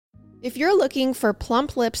If you're looking for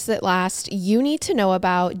plump lips that last, you need to know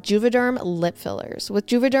about Juvederm lip fillers. With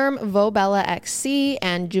Juvederm Volbella XC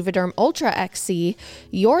and Juvederm Ultra XC,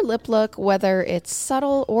 your lip look, whether it's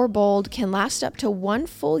subtle or bold, can last up to 1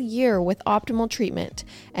 full year with optimal treatment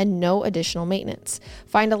and no additional maintenance.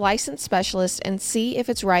 Find a licensed specialist and see if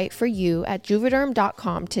it's right for you at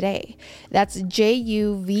juvederm.com today. That's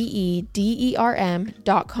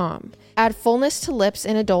JUVEDERM.com. Add fullness to lips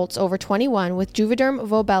in adults over 21 with Juvederm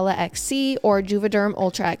Volbella XC or Juvederm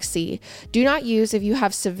Ultra XC. Do not use if you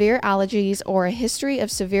have severe allergies or a history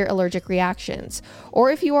of severe allergic reactions,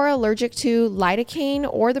 or if you are allergic to lidocaine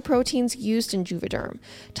or the proteins used in Juvederm.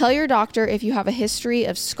 Tell your doctor if you have a history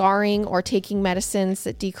of scarring or taking medicines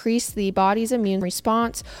that decrease the body's immune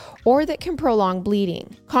response or that can prolong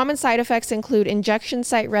bleeding. Common side effects include injection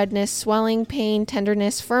site redness, swelling, pain,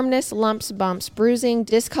 tenderness, firmness, lumps, bumps, bruising,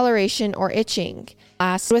 discoloration, or itching.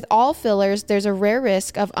 Last, with all fillers, there's a rare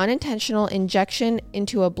risk of unintentional injection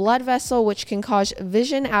into a blood vessel, which can cause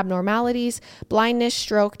vision abnormalities, blindness,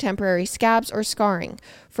 stroke, temporary scabs, or scarring.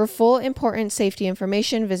 For full important safety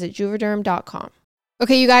information, visit juvederm.com.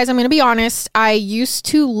 Okay, you guys, I'm going to be honest. I used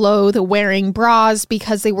to loathe wearing bras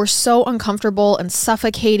because they were so uncomfortable and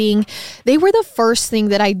suffocating. They were the first thing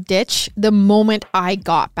that I ditched the moment I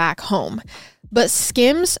got back home. But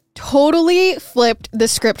Skims totally flipped the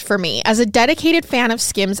script for me. As a dedicated fan of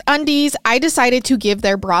Skims undies, I decided to give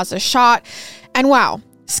their bras a shot. And wow,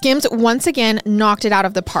 Skims once again knocked it out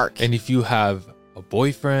of the park. And if you have a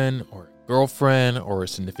boyfriend or a girlfriend or a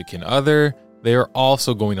significant other, they are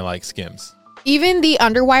also going to like Skims. Even the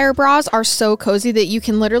underwire bras are so cozy that you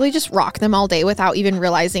can literally just rock them all day without even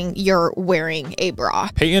realizing you're wearing a bra.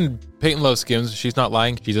 Peyton loves Skims. She's not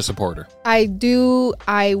lying. She's a supporter.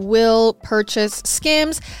 I will purchase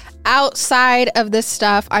Skims. Outside of this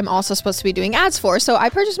stuff, I'm also supposed to be doing ads for. So I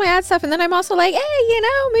purchased my ad stuff and then I'm also like, hey,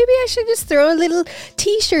 maybe I should just throw a little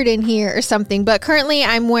t-shirt in here or something. But currently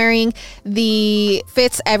I'm wearing the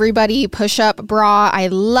Fits Everybody push-up bra. I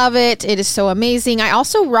love it. It is so amazing. I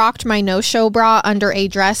also rocked my no-show bra under a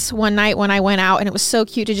dress one night when I went out, and it was so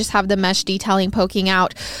cute to just have the mesh detailing poking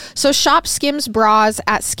out. So shop Skims bras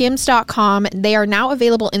at skims.com. They are now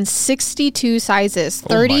available in 62 sizes,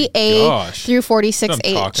 30A through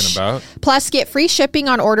 46H. About. Plus, get free shipping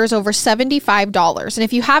on orders over $75. And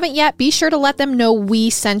if you haven't yet, be sure to let them know we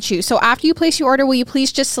sent you. So after you place your order, will you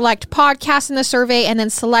please just select podcast in the survey and then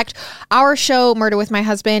select our show, Murder with My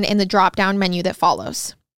Husband, in the drop-down menu that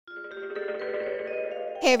follows.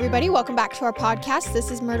 Hey everybody, welcome back to our podcast.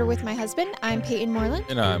 This is Murder with My Husband. I'm Peyton Moreland.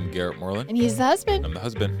 And I'm Garrett Moreland. And he's the husband. I'm the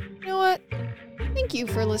husband. You know what? Thank you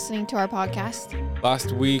for listening to our podcast.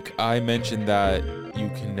 Last week, I mentioned that you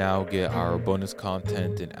can now get our bonus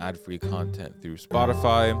content and ad-free content through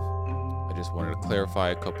Spotify. I just wanted to clarify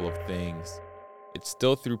a couple of things. It's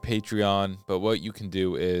still through Patreon, but what you can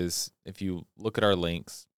do is if you look at our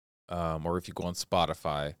links, or if you go on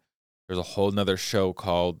Spotify, there's a whole nother show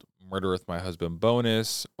called Murder with My Husband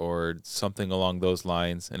Bonus or something along those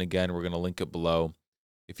lines. And again, we're going to link it below.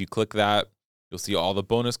 If you click that, you'll see all the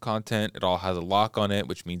bonus content. It all has a lock on it,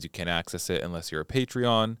 which means you can't access it unless you're a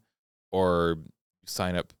Patreon or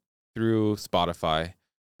sign up through Spotify.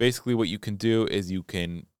 Basically, what you can do is you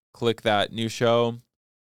can click that new show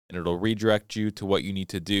and it'll redirect you to what you need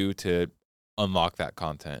to do to unlock that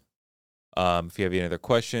content. If you have any other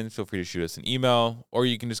questions, feel free to shoot us an email, or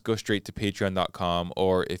you can just go straight to patreon.com,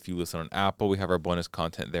 or if you listen on Apple, we have our bonus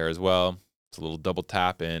content there as well. It's a little double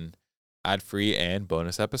tap in ad-free and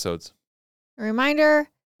bonus episodes. A reminder,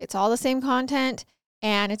 it's all the same content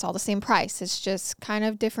and it's all the same price. It's just kind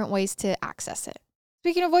of different ways to access it.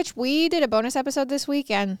 Speaking of which, we did a bonus episode this week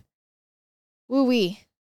and woo-wee.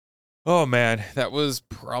 Oh man, that was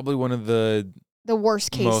probably one of the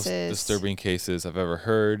worst cases. Most disturbing cases I've ever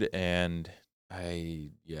heard. And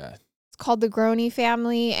it's called The Groene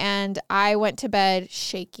Family, and I went to bed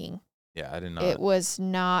shaking. Yeah, I did not. It was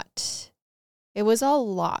a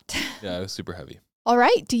lot. Yeah, it was super heavy. All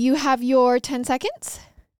right. Do you have your 10 seconds?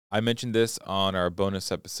 I mentioned this on our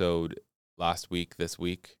bonus episode this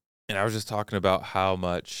week, and I was just talking about how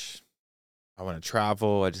much I want to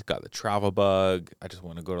travel. I just got the travel bug. I just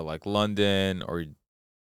want to go to like London or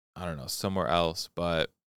I don't know, somewhere else,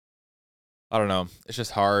 but I don't know. It's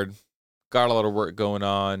just hard. Got a lot of work going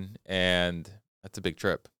on, and that's a big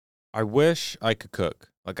trip. I wish I could cook.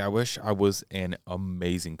 Like, I wish I was an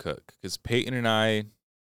amazing cook, because Peyton and I,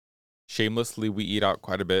 shamelessly, we eat out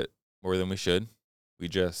quite a bit more than we should.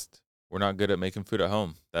 We're not good at making food at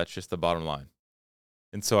home. That's just the bottom line.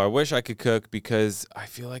 And so I wish I could cook, because I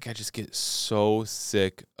feel like I just get so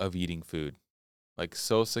sick of eating food. Like,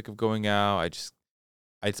 so sick of going out.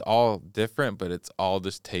 it's all different, but it's all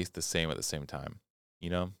just taste the same at the same time. You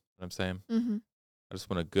know what I'm saying? Mm-hmm. I just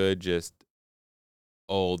want a good, just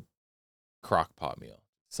old crock pot meal.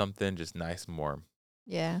 Something just nice and warm.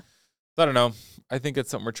 Yeah. So I don't know. I think it's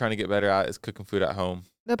something we're trying to get better at is cooking food at home.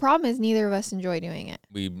 The problem is neither of us enjoy doing it.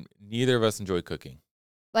 Neither of us enjoy cooking.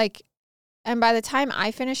 Like, and by the time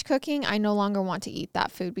I finish cooking, I no longer want to eat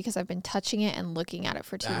that food because I've been touching it and looking at it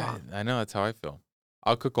for too long. I know. That's how I feel.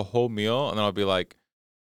 I'll cook a whole meal and then I'll be like,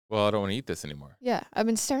 well, I don't want to eat this anymore. Yeah. I've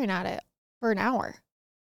been staring at it for an hour.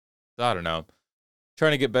 So I don't know.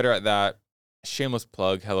 Trying to get better at that. Shameless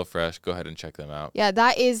plug, HelloFresh. Go ahead and check them out. Yeah,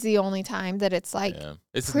 that is the only time that it's like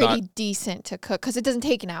it's pretty decent to cook because it doesn't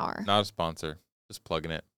take an hour. Not a sponsor. Just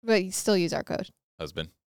plugging it. But you still use our code. Husband.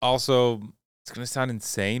 Also, it's going to sound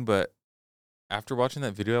insane, but after watching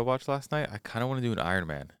that video I watched last night, I kind of want to do an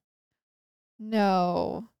Ironman.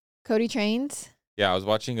 No. Cody trains? Yeah, I was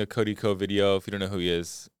watching a Cody Co video. If you don't know who he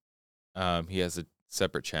is, he has a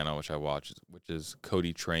separate channel which I watch, which is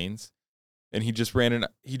Cody Trains. And he just ran an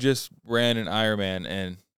Ironman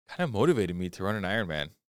and kind of motivated me to run an Ironman.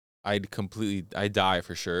 I'd die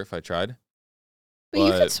for sure if I tried. But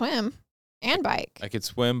you could swim and bike. I could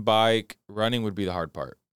swim, bike. Running would be the hard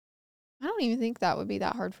part. I don't even think that would be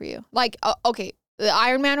that hard for you. Like, okay, the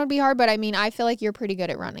Ironman would be hard, but I mean, I feel like you're pretty good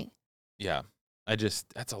at running. Yeah.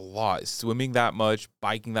 That's a lot. Swimming that much,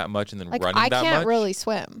 biking that much, and then like, running that much. I can't really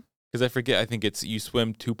swim. Because I forget, I think it's you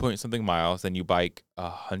swim 2-point-something miles, then you bike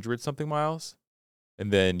 100-something miles,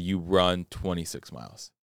 and then you run 26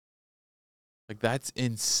 miles. Like, that's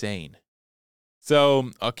insane.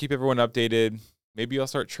 So I'll keep everyone updated. Maybe I'll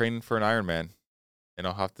start training for an Ironman, and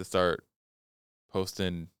I'll have to start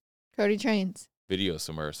posting Cody trains. Videos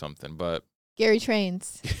somewhere or something. But Gary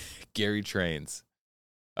trains. Gary trains.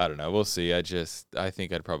 I don't know. We'll see. I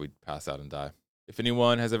think I'd probably pass out and die. If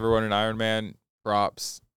anyone has ever run an Ironman,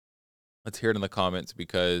 props. Let's hear it in the comments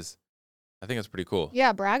because I think it's pretty cool.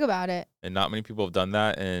 Yeah, brag about it. And not many people have done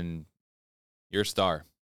that, and you're a star.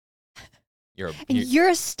 You're a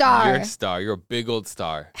star. You're a star. You're a big old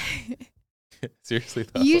star. Seriously,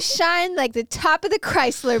 though. You shine like the top of the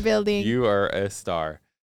Chrysler building. You are a star.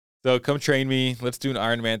 So come train me. Let's do an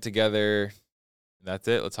Ironman together. And that's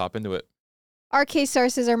it. Let's hop into it. Our case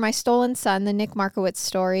sources are My Stolen Son, the Nick Markowitz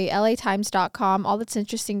story, LATimes.com,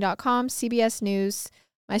 allthat'sinteresting.com, CBS News,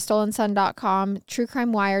 MyStolenSon.com,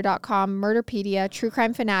 TrueCrimeWire.com, Murderpedia, True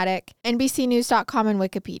Crime Fanatic, NBCNews.com, and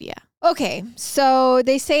Wikipedia. Okay, so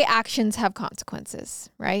they say actions have consequences,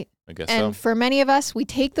 right? I guess and for many of us, we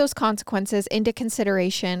take those consequences into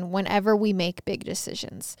consideration whenever we make big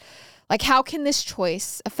decisions. Like, how can this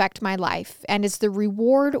choice affect my life? And is the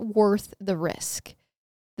reward worth the risk?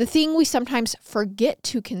 The thing we sometimes forget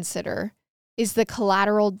to consider is the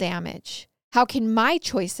collateral damage. How can my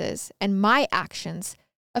choices and my actions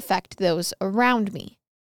affect those around me?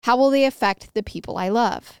 How will they affect the people I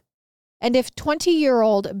love? And if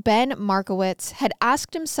 20-year-old Ben Markowitz had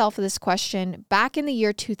asked himself this question back in the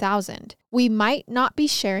year 2000, we might not be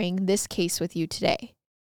sharing this case with you today.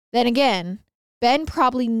 Then again, Ben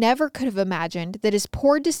probably never could have imagined that his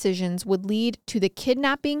poor decisions would lead to the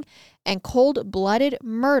kidnapping and cold-blooded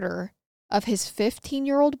murder of his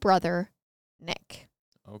 15-year-old brother, Nick.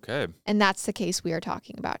 Okay. And that's the case we are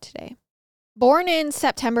talking about today. Born in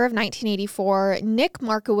September of 1984, Nick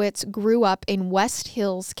Markowitz grew up in West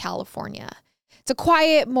Hills, California. It's a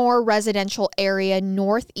quiet, more residential area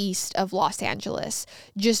northeast of Los Angeles,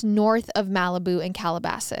 just north of Malibu and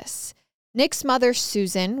Calabasas. Nick's mother,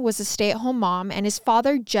 Susan, was a stay-at-home mom, and his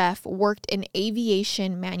father, Jeff, worked in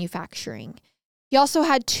aviation manufacturing. He also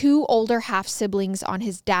had two older half-siblings on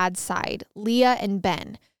his dad's side, Leah and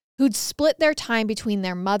Ben, who'd split their time between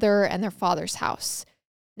their mother and their father's house.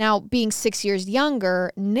 Now, being 6 years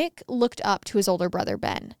younger, Nick looked up to his older brother,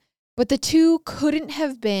 Ben. But the two couldn't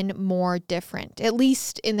have been more different, at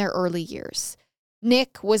least in their early years.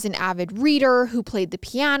 Nick was an avid reader who played the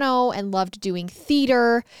piano and loved doing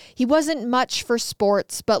theater. He wasn't much for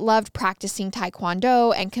sports, but loved practicing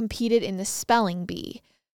taekwondo and competed in the spelling bee.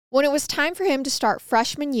 When it was time for him to start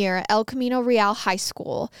freshman year at El Camino Real High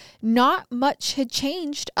School, not much had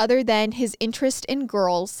changed other than his interest in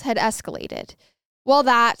girls had escalated. Well,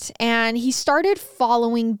 and he started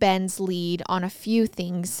following Ben's lead on a few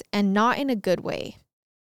things, and not in a good way.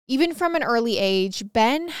 Even from an early age,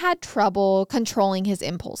 Ben had trouble controlling his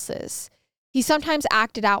impulses. He sometimes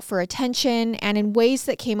acted out for attention and in ways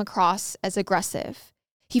that came across as aggressive.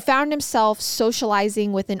 He found himself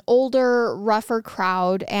socializing with an older, rougher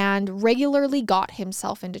crowd and regularly got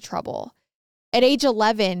himself into trouble. At age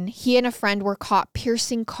 11, he and a friend were caught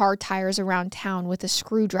piercing car tires around town with a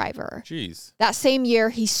screwdriver. Jeez. That same year,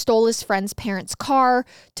 he stole his friend's parents' car,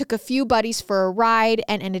 took a few buddies for a ride,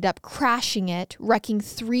 and ended up crashing it, wrecking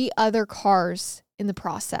 3 other cars in the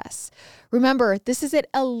process. Remember, this is at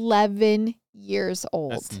 11 years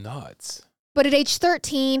old. That's nuts. But at age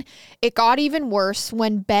 13, it got even worse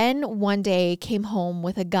when Ben one day came home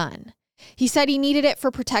with a gun. He said he needed it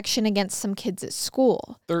for protection against some kids at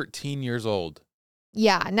school. 13 years old.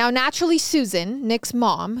 Yeah. Now, naturally, Susan, Nick's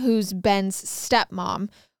mom, who's Ben's stepmom,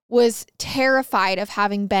 was terrified of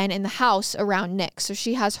having Ben in the house around Nick. So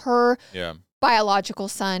she has her biological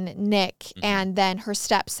son, Nick, and then her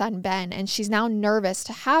stepson, Ben. And she's now nervous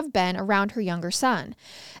to have Ben around her younger son,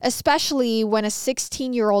 especially when a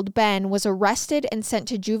 16-year-old Ben was arrested and sent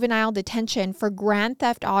to juvenile detention for grand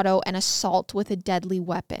theft auto and assault with a deadly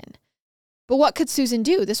weapon. But what could Susan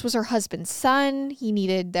do? This was her husband's son. He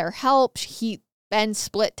needed their help. Ben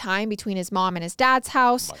split time between his mom and his dad's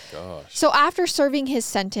house. Oh my gosh. So after serving his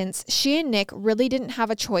sentence, she and Nick really didn't have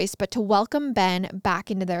a choice but to welcome Ben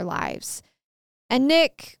back into their lives. And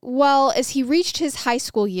Nick, well, as he reached his high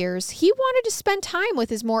school years, he wanted to spend time with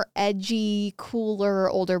his more edgy, cooler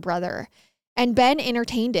older brother. And Ben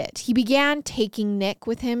entertained it. He began taking Nick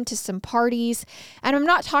with him to some parties. And I'm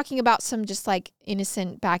not talking about some just like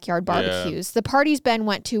innocent backyard barbecues. Yeah. The parties Ben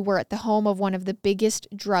went to were at the home of one of the biggest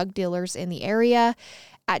drug dealers in the area,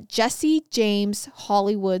 at Jesse James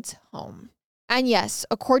Hollywood's home. And yes,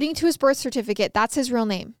 according to his birth certificate, that's his real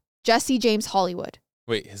name, Jesse James Hollywood.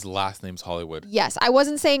 Wait, his last name's Hollywood? Yes, I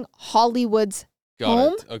wasn't saying Hollywood's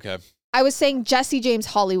home. Got it. Okay. I was saying Jesse James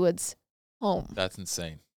Hollywood's home. That's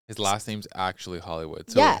insane. His last name's actually Hollywood.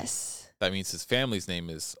 So yes. That means his family's name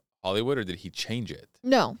is Hollywood, or did he change it?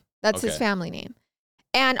 No, that's his family name.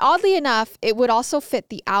 And oddly enough, it would also fit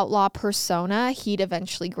the outlaw persona he'd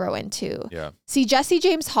eventually grow into. Yeah. See, Jesse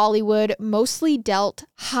James Hollywood mostly dealt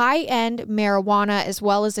high-end marijuana as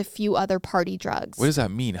well as a few other party drugs. What does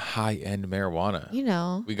that mean, high-end marijuana? You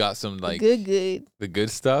know. We got some like the good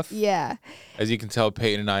stuff. Yeah. As you can tell,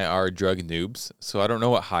 Peyton and I are drug noobs, so I don't know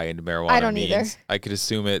what high-end marijuana means. I don't either. I could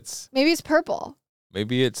assume it's... Maybe it's purple.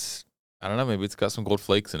 Maybe it's... I don't know. Maybe it's got some gold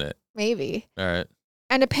flakes in it. Maybe. All right.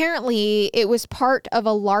 And apparently it was part of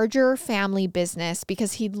a larger family business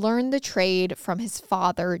because he'd learned the trade from his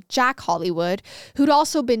father, Jack Hollywood, who'd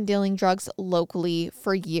also been dealing drugs locally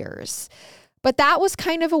for years. But that was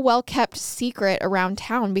kind of a well-kept secret around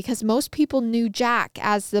town because most people knew Jack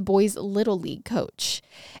as the boys' Little League coach.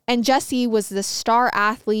 And Jesse was the star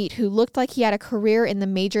athlete who looked like he had a career in the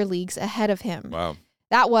major leagues ahead of him. Wow.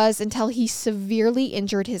 That was until he severely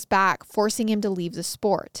injured his back, forcing him to leave the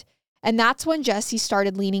sport. And that's when Jesse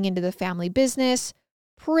started leaning into the family business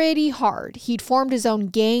pretty hard. He'd formed his own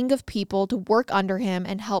gang of people to work under him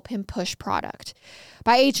and help him push product.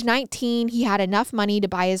 By age 19, he had enough money to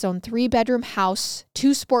buy his own 3-bedroom house,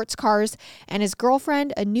 2 sports cars, and his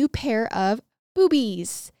girlfriend a new pair of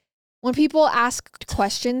boobies. When people asked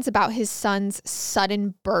questions about his son's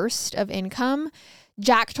sudden burst of income,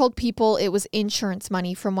 Jack told people it was insurance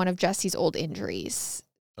money from one of Jesse's old injuries.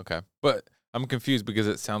 Okay. But I'm confused because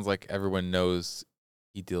it sounds like everyone knows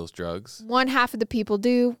he deals drugs. One half of the people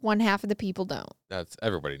do, one half of the people don't. That's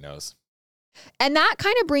everybody knows. And that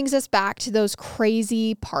kind of brings us back to those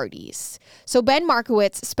crazy parties. So Ben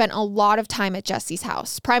Markowitz spent a lot of time at Jesse's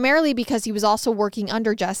house, primarily because he was also working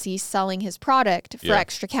under Jesse selling his product for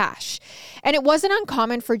extra cash. And it wasn't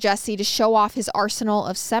uncommon for Jesse to show off his arsenal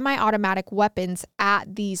of semi-automatic weapons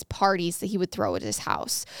at these parties that he would throw at his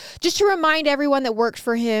house, just to remind everyone that worked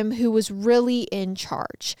for him who was really in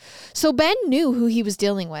charge. So Ben knew who he was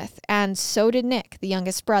dealing with, and so did Nick, the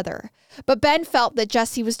youngest brother. But Ben felt that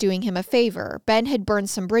Jesse was doing him a favor. Ben had burned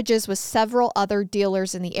some bridges with several other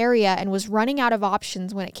dealers in the area and was running out of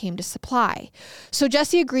options when it came to supply. So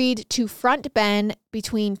Jesse agreed to front Ben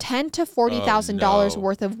between $10,000 to $40,000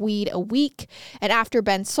 worth of weed a week. And after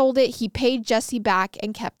Ben sold it, he paid Jesse back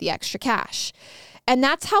and kept the extra cash. And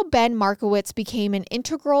that's how Ben Markowitz became an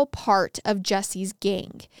integral part of Jesse's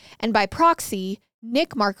gang. And by proxy,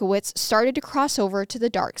 Nick Markowitz started to cross over to the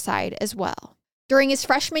dark side as well. During his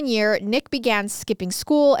freshman year, Nick began skipping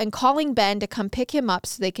school and calling Ben to come pick him up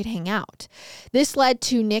so they could hang out. This led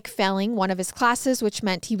to Nick failing one of his classes, which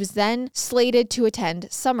meant he was then slated to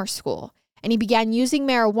attend summer school. And he began using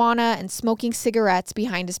marijuana and smoking cigarettes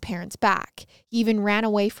behind his parents' back. He even ran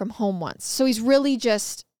away from home once. So he's really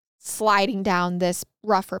just sliding down this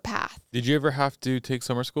rougher path. Did you ever have to take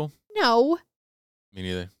summer school? No. Me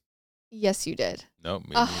neither. Yes, you did. No,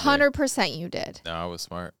 me 100% you did. No, I was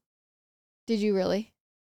smart. Did you really?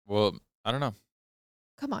 Well, I don't know.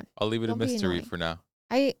 Come on. I'll leave it a mystery for now.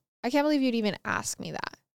 I can't believe you'd even ask me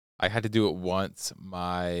that. I had to do it once.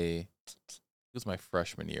 It was my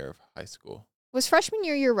freshman year of high school. Was freshman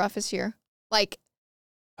year your roughest year?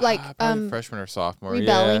 Probably freshman or sophomore.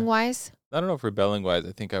 Rebelling wise? I don't know if rebelling wise.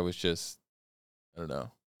 I think I was just, I don't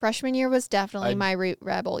know. Freshman year was definitely my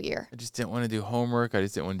rebel year. I just didn't want to do homework. I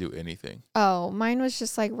just didn't want to do anything. Oh, mine was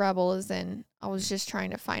just like rebel as in I was just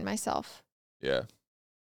trying to find myself. Yeah.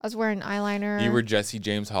 I was wearing eyeliner. You were Jesse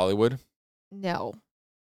James Hollywood? No.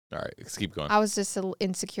 All right, let's keep going. I was just an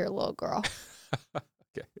insecure little girl.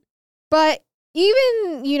 Okay. But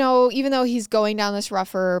even though he's going down this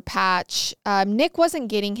rougher patch, Nick wasn't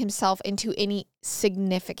getting himself into any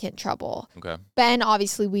significant trouble. Okay. Ben,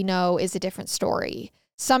 obviously, we know, is a different story.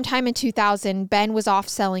 Sometime in 2000, Ben was off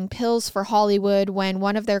selling pills for Hollywood when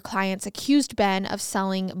one of their clients accused Ben of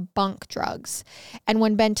selling bunk drugs. And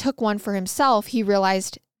when Ben took one for himself, he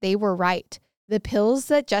realized they were right. The pills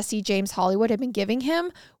that Jesse James Hollywood had been giving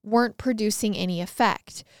him weren't producing any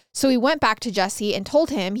effect. So he went back to Jesse and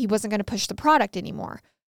told him he wasn't going to push the product anymore,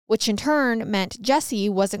 which in turn meant Jesse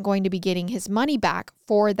wasn't going to be getting his money back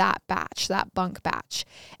for that batch, that bunk batch.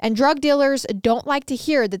 And drug dealers don't like to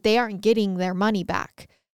hear that they aren't getting their money back.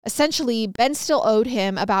 Essentially, Ben still owed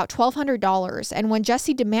him about $1,200, and when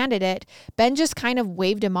Jesse demanded it, Ben just kind of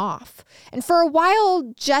waved him off. And for a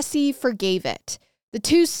while, Jesse forgave it. The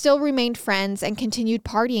two still remained friends and continued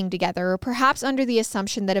partying together, perhaps under the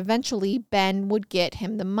assumption that eventually Ben would get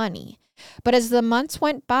him the money. But as the months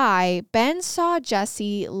went by, Ben saw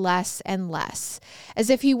Jesse less and less, as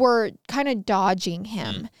if he were kind of dodging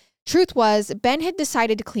him. Truth was, Ben had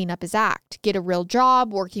decided to clean up his act, get a real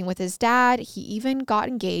job, working with his dad. He even got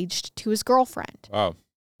engaged to his girlfriend. Wow.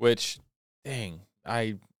 Which, dang,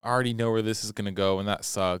 I already know where this is going to go, and that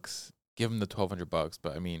sucks. Give him the $1,200,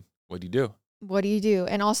 but I mean, what do you do? What do you do?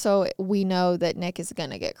 And also, we know that Nick is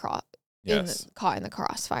going to get caught in the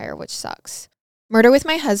crossfire, which sucks. Murder with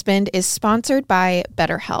My Husband is sponsored by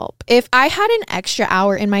BetterHelp. If I had an extra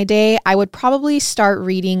hour in my day, I would probably start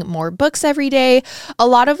reading more books every day. A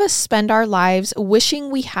lot of us spend our lives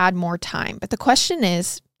wishing we had more time. But the question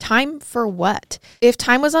is, time for what? If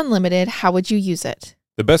time was unlimited, how would you use it?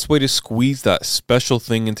 The best way to squeeze that special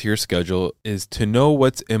thing into your schedule is to know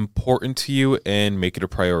what's important to you and make it a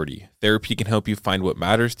priority. Therapy can help you find what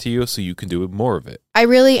matters to you so you can do more of it. I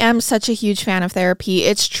really am such a huge fan of therapy.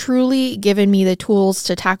 It's truly given me the tools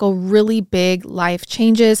to tackle really big life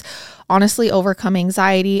changes, honestly overcome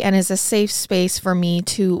anxiety, and is a safe space for me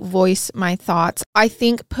to voice my thoughts. I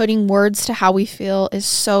think putting words to how we feel is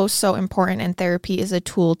so important, and therapy is a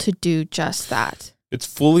tool to do just that. It's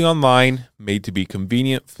fully online, made to be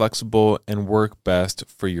convenient, flexible, and work best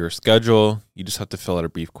for your schedule. You just have to fill out a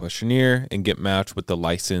brief questionnaire and get matched with the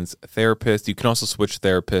licensed therapist. You can also switch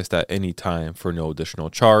therapists at any time for no additional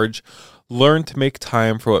charge. Learn to make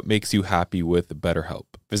time for what makes you happy with BetterHelp.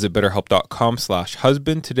 Visit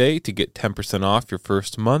betterhelp.com/husband today to get 10% off your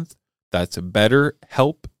first month. That's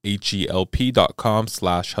BetterHelp,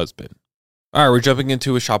 HELP.com/husband. All right, we're jumping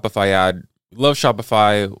into a Shopify ad. Love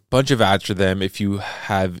Shopify, bunch of ads for them. If you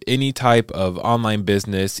have any type of online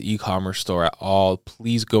business, e-commerce store at all,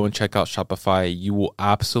 please go and check out Shopify. You will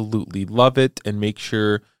absolutely love it, and make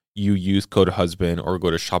sure you use code HUSBAND or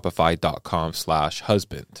go to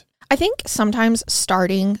shopify.com/husband. I think sometimes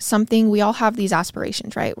starting something, we all have these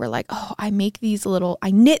aspirations, right? We're like, oh, I knit these little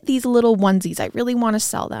onesies. I really want to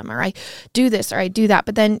sell them, or I do this, or I do that.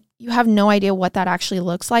 But then you have no idea what that actually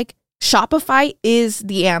looks like. Shopify is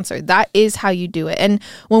the answer. That is how you do it. And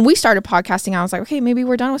when we started podcasting, I was like, okay, maybe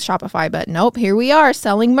we're done with Shopify, but nope, here we are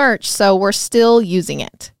selling merch. So we're still using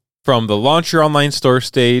it. From the launch your online store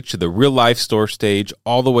stage to the real life store stage,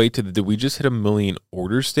 all the way to the did we just hit 1 million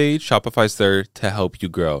orders stage, Shopify's there to help you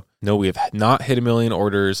grow. No, we have not hit 1 million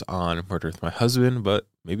orders on Murder with My Husband, but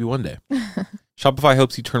maybe one day. Shopify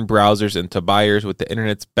helps you turn browsers into buyers with the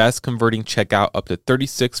internet's best converting checkout, up to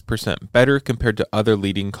 36% better compared to other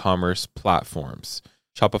leading commerce platforms.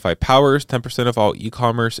 Shopify powers 10% of all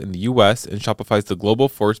e-commerce in the U.S., and Shopify is the global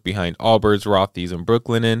force behind Allbirds, Rothy's, and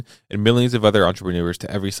Brooklinen, and millions of other entrepreneurs to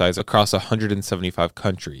every size across 175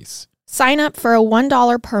 countries. Sign up for a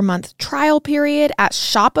 $1 per month trial period at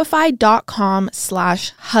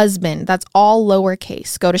shopify.com/husband. That's all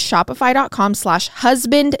lowercase. Go to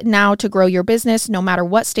shopify.com/husband now to grow your business no matter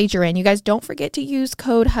what stage you're in. You guys don't forget to use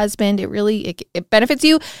code HUSBAND. It benefits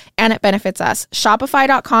you and it benefits us.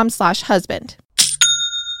 Shopify.com/husband.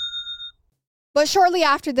 But shortly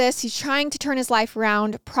after this, he's trying to turn his life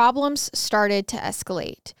around. Problems started to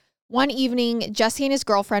escalate. One evening, Jesse and his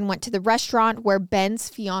girlfriend went to the restaurant where Ben's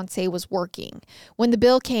fiance was working. When the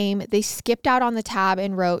bill came, they skipped out on the tab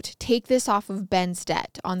and wrote, "Take this off of Ben's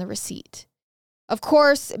debt," on the receipt. Of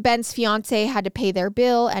course, Ben's fiance had to pay their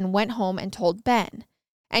bill and went home and told Ben.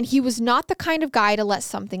 And he was not the kind of guy to let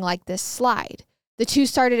something like this slide. The two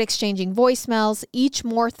started exchanging voicemails, each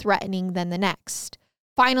more threatening than the next.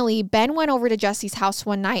 Finally, Ben went over to Jesse's house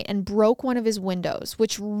one night and broke one of his windows,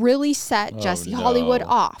 which really set Jesse Hollywood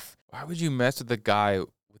off. Why would you mess with a guy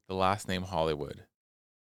with the last name Hollywood?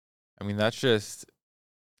 I mean, that's just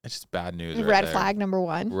bad news. Red flag number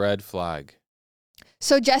one. Red flag.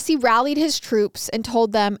 So Jesse rallied his troops and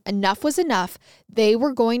told them enough was enough. They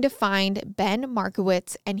were going to find Ben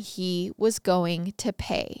Markowitz and he was going to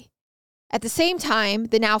pay. At the same time,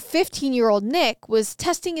 the now 15-year-old Nick was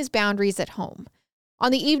testing his boundaries at home.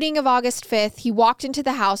 On the evening of August 5th, he walked into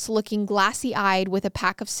the house looking glassy-eyed with a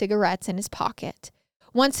pack of cigarettes in his pocket.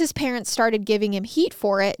 Once his parents started giving him heat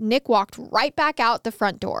for it, Nick walked right back out the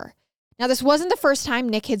front door. Now, this wasn't the first time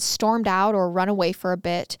Nick had stormed out or run away for a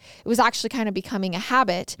bit. It was actually kind of becoming a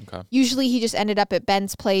habit. Okay. Usually, he just ended up at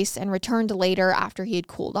Ben's place and returned later after he had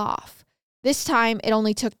cooled off. This time, it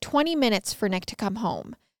only took 20 minutes for Nick to come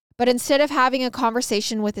home. But instead of having a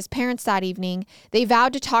conversation with his parents that evening, they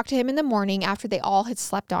vowed to talk to him in the morning after they all had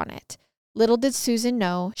slept on it. Little did Susan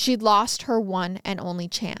know, she'd lost her one and only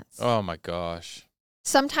chance. Oh my gosh.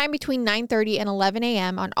 Sometime between 9:30 and 11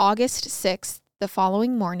 a.m. on August 6th, the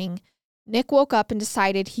following morning, Nick woke up and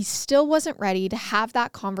decided he still wasn't ready to have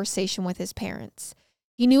that conversation with his parents.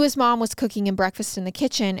 He knew his mom was cooking him breakfast in the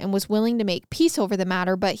kitchen and was willing to make peace over the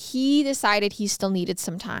matter, but he decided he still needed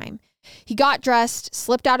some time. He got dressed,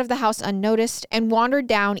 slipped out of the house unnoticed, and wandered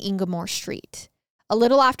down Ingamore Street. A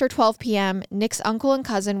little after 12 p.m., Nick's uncle and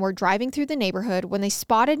cousin were driving through the neighborhood when they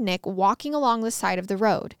spotted Nick walking along the side of the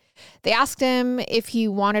road. They asked him if he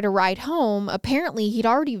wanted a ride home. Apparently, he'd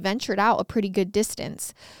already ventured out a pretty good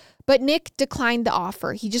distance. But Nick declined the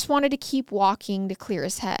offer. He just wanted to keep walking to clear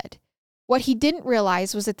his head. What he didn't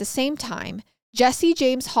realize was at the same time, Jesse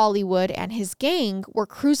James Hollywood and his gang were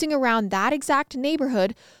cruising around that exact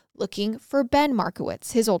neighborhood looking for Ben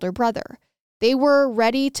Markowitz, his older brother. They were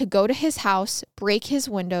ready to go to his house, break his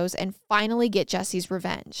windows, and finally get Jesse's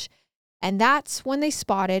revenge. And that's when they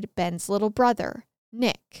spotted Ben's little brother,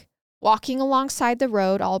 Nick, walking alongside the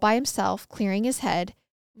road all by himself, clearing his head,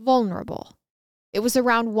 vulnerable. It was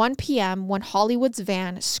around 1 p.m. when Hollywood's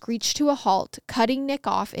van screeched to a halt, cutting Nick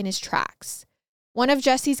off in his tracks. One of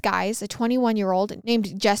Jesse's guys, a 21-year-old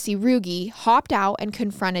named Jesse Ruge, hopped out and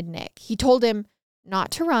confronted Nick. He told him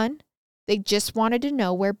not to run. They just wanted to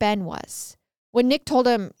know where Ben was. When Nick told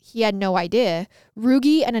him he had no idea,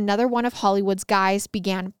 Ruge and another one of Hollywood's guys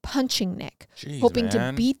began punching Nick, hoping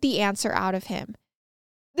to beat the answer out of him.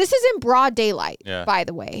 This is in broad daylight, by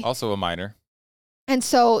the way. Also a minor. And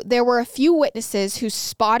so there were a few witnesses who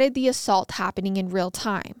spotted the assault happening in real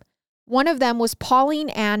time. One of them was Pauline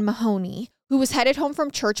Ann Mahoney, who was headed home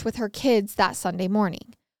from church with her kids that Sunday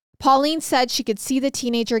morning. Pauline said she could see the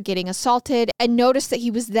teenager getting assaulted and noticed that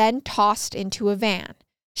he was then tossed into a van.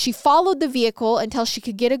 She followed the vehicle until she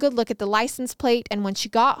could get a good look at the license plate, and when she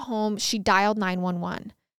got home, she dialed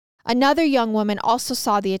 911. Another young woman also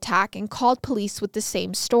saw the attack and called police with the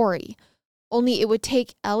same story. Only it would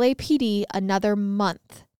take LAPD another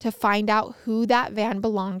month to find out who that van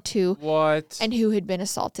belonged to. What? And who had been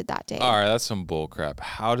assaulted that day. All right, that's some bullcrap.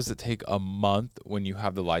 How does it take a month when you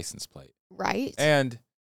have the license plate? Right. And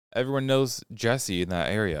everyone knows Jesse in that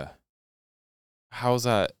area. How does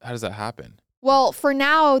that happen? Well, for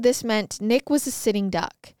now, this meant Nick was a sitting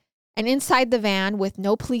duck. And inside the van, with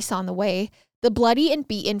no police on the way, the bloody and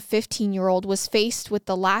beaten 15-year-old was faced with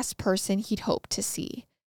the last person he'd hoped to see.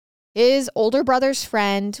 His older brother's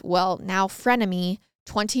friend, well, now frenemy,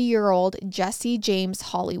 20-year-old Jesse James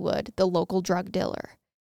Hollywood, the local drug dealer.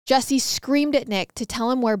 Jesse screamed at Nick to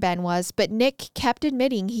tell him where Ben was, but Nick kept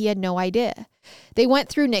admitting he had no idea. They went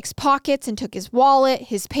through Nick's pockets and took his wallet,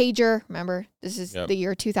 his pager. Remember, this is the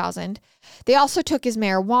year 2000. They also took his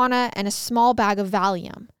marijuana and a small bag of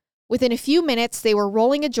Valium. Within a few minutes, they were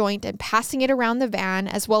rolling a joint and passing it around the van,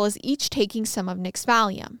 as well as each taking some of Nick's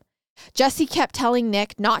Valium. Jesse kept telling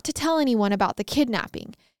Nick not to tell anyone about the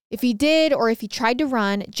kidnapping. If he did, or if he tried to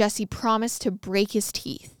run, Jesse promised to break his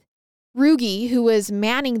teeth. Ruge, who was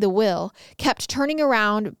manning the wheel, kept turning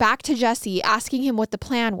around back to Jesse, asking him what the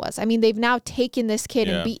plan was. I mean, they've now taken this kid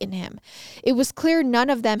and beaten him. It was clear none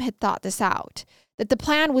of them had thought this out, that the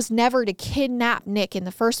plan was never to kidnap Nick in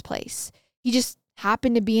the first place. He just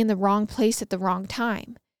happened to be in the wrong place at the wrong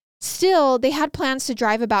time. Still, they had plans to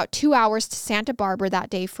drive about 2 hours to Santa Barbara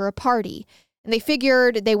that day for a party, and they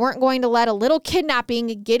figured they weren't going to let a little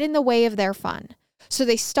kidnapping get in the way of their fun. So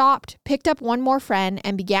they stopped, picked up one more friend,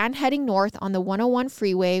 and began heading north on the 101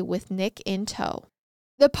 freeway with Nick in tow.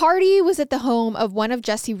 The party was at the home of one of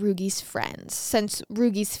Jesse Ruge's friends, since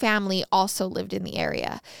Ruge's family also lived in the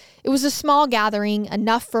area. It was a small gathering,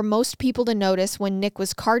 enough for most people to notice when Nick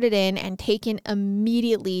was carted in and taken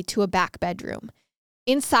immediately to a back bedroom.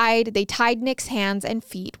 Inside, they tied Nick's hands and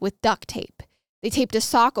feet with duct tape. They taped a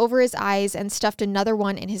sock over his eyes and stuffed another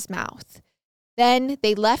one in his mouth. Then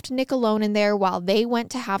they left Nick alone in there while they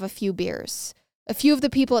went to have a few beers. A few of the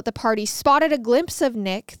people at the party spotted a glimpse of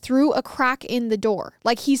Nick through a crack in the door.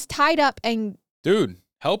 Like he's tied up and... Dude,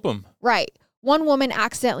 help him. Right. One woman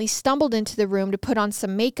accidentally stumbled into the room to put on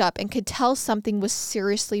some makeup and could tell something was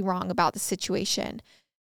seriously wrong about the situation.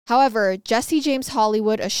 However, Jesse James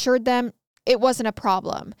Hollywood assured them it wasn't a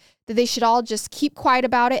problem, that they should all just keep quiet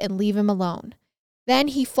about it and leave him alone. Then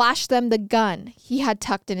he flashed them the gun he had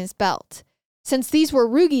tucked in his belt. Since these were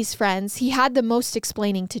Ruge's friends, he had the most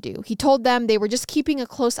explaining to do. He told them they were just keeping a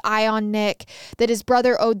close eye on Nick, that his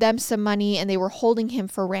brother owed them some money, and they were holding him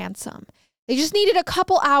for ransom. They just needed a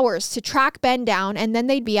couple hours to track Ben down, and then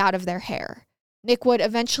they'd be out of their hair. Nick would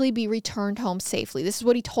eventually be returned home safely. This is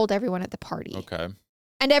what he told everyone at the party. Okay.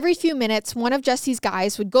 And every few minutes, one of Jesse's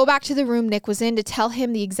guys would go back to the room Nick was in to tell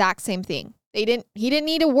him the exact same thing. He didn't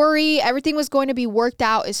need to worry. Everything was going to be worked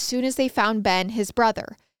out as soon as they found Ben, his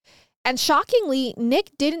brother. And shockingly, Nick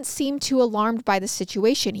didn't seem too alarmed by the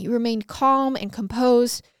situation. He remained calm and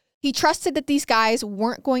composed. He trusted that these guys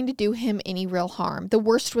weren't going to do him any real harm. The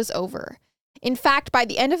worst was over. In fact, by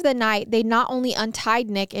the end of the night, they not only untied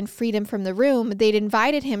Nick and freed him from the room, they'd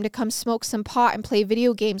invited him to come smoke some pot and play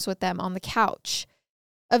video games with them on the couch.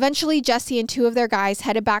 Eventually, Jesse and two of their guys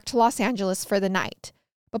headed back to Los Angeles for the night.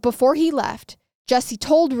 But before he left, Jesse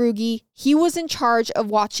told Ruge he was in charge of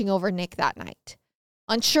watching over Nick that night.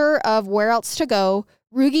 Unsure of where else to go,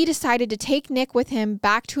 Ruge decided to take Nick with him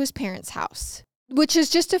back to his parents' house, which is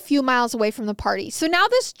just a few miles away from the party. So now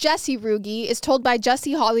this Jesse Ruge is told by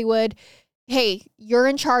Jesse Hollywood, hey, you're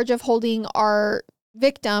in charge of holding our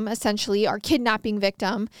victim, essentially, our kidnapping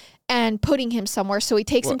victim, and putting him somewhere. So he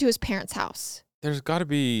takes him to his parents' house. There's got to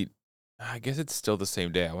be, I guess it's still the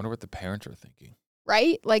same day. I wonder what the parents are thinking.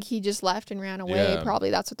 Right? Like he just left and ran away. Yeah. Probably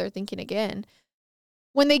that's what they're thinking again.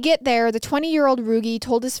 When they get there, the 20-year-old Ruge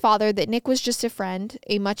told his father that Nick was just a friend,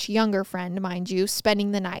 a much younger friend, mind you,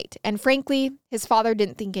 spending the night. And frankly, his father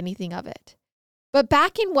didn't think anything of it. But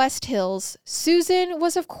back in West Hills, Susan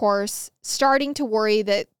was, of course, starting to worry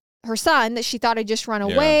that her son, that she thought had just run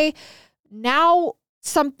away, now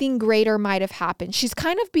something greater might have happened. She's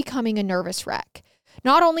kind of becoming a nervous wreck.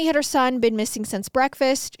 Not only had her son been missing since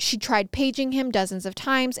breakfast, she tried paging him dozens of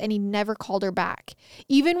times and he never called her back.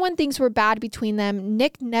 Even when things were bad between them,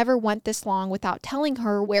 Nick never went this long without telling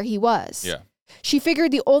her where he was. Yeah. She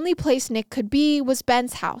figured the only place Nick could be was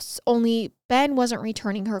Ben's house, only Ben wasn't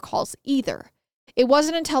returning her calls either. It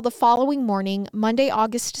wasn't until the following morning, Monday,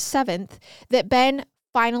 August 7th, that Ben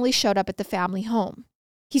finally showed up at the family home.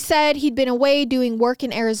 He said he'd been away doing work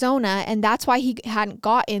in Arizona and that's why he hadn't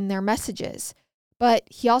gotten their messages. But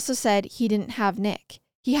he also said he didn't have Nick.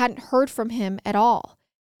 He hadn't heard from him at all.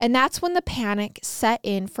 And that's when the panic set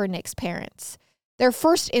in for Nick's parents. Their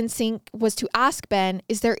first instinct was to ask Ben,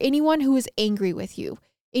 is there anyone who is angry with you?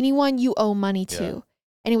 Anyone you owe money to? Yeah.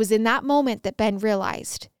 And it was in that moment that Ben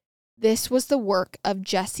realized this was the work of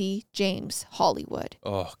Jesse James Hollywood.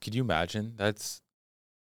 Oh, could you imagine? That's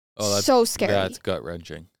so scary. That's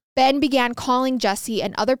gut-wrenching. Ben began calling Jesse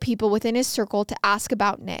and other people within his circle to ask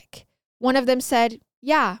about Nick. One of them said,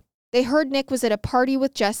 yeah, they heard Nick was at a party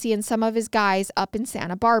with Jesse and some of his guys up in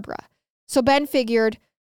Santa Barbara. So Ben figured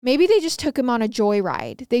maybe they just took him on a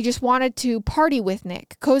joyride. They just wanted to party with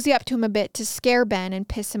Nick, cozy up to him a bit to scare Ben and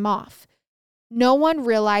piss him off. No one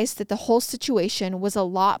realized that the whole situation was a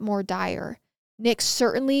lot more dire. Nick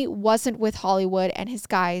certainly wasn't with Hollywood and his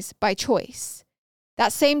guys by choice.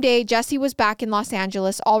 That same day, Jesse was back in Los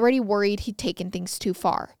Angeles, already worried he'd taken things too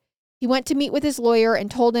far. He went to meet with his lawyer and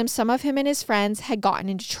told him some of him and his friends had gotten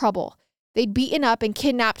into trouble. They'd beaten up and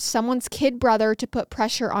kidnapped someone's kid brother to put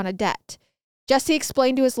pressure on a debt. Jesse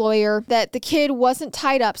explained to his lawyer that the kid wasn't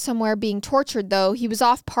tied up somewhere being tortured, though. He was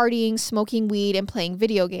off partying, smoking weed, and playing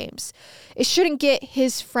video games. It shouldn't get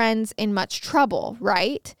his friends in much trouble,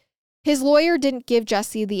 right? His lawyer didn't give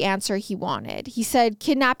Jesse the answer he wanted. He said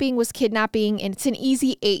kidnapping was kidnapping, and it's an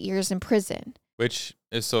easy 8 years in prison. Which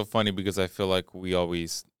is so funny because I feel like we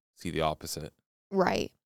always see the opposite.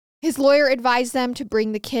 Right. His lawyer advised them to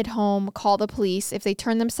bring the kid home, call the police. If they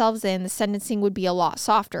turned themselves in, the sentencing would be a lot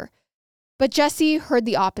softer. But Jesse heard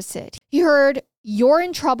the opposite. He heard, you're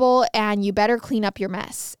in trouble and you better clean up your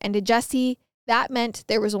mess. And to Jesse, that meant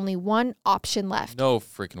there was only one option left. No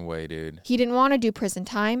freaking way, dude. He didn't want to do prison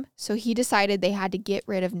time, so he decided they had to get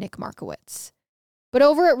rid of Nick Markowitz. But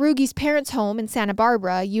over at Rugi's parents' home in Santa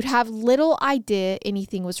Barbara, you'd have little idea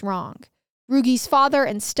anything was wrong. Rugi's father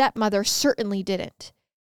and stepmother certainly didn't.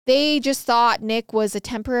 They just thought Nick was a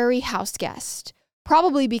temporary house guest,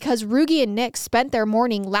 probably because Rugi and Nick spent their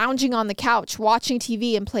morning lounging on the couch, watching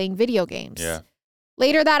TV and playing video games. Yeah.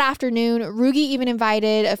 Later that afternoon, Rugi even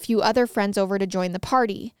invited a few other friends over to join the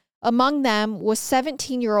party. Among them was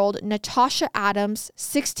 17-year-old Natasha Adams,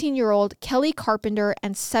 16-year-old Kelly Carpenter,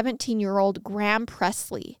 and 17-year-old Graham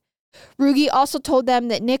Presley. Rugi also told them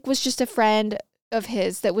that Nick was just a friend of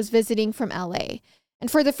his that was visiting from LA. And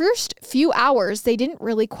for the first few hours, they didn't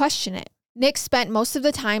really question it. Nick spent most of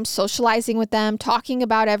the time socializing with them, talking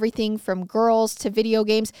about everything from girls to video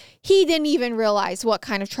games. He didn't even realize what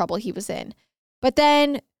kind of trouble he was in. But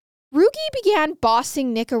then Rugi began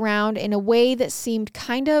bossing Nick around in a way that seemed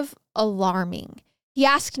kind of alarming. He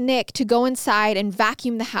asked Nick to go inside and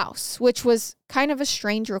vacuum the house, which was kind of a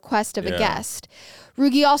strange request of a guest.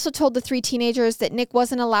 Rugi also told the 3 teenagers that Nick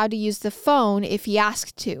wasn't allowed to use the phone if he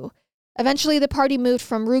asked to. Eventually, the party moved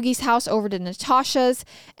from Rugi's house over to Natasha's,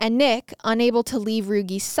 and Nick, unable to leave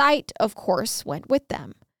Rugi's sight, of course, went with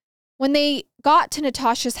them. When they got to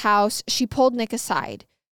Natasha's house, she pulled Nick aside.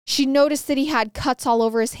 She noticed that he had cuts all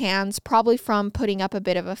over his hands, probably from putting up a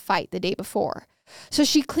bit of a fight the day before. So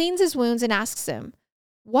she cleans his wounds and asks him,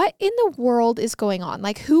 "What in the world is going on?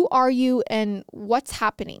 Like, who are you and what's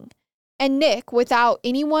happening?" And Nick, without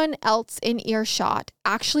anyone else in earshot,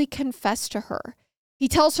 actually confessed to her. He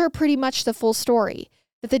tells her pretty much the full story,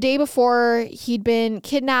 that the day before he'd been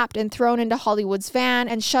kidnapped and thrown into Hollywood's van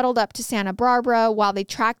and shuttled up to Santa Barbara while they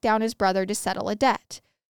tracked down his brother to settle a debt.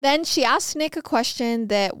 Then she asked Nick a question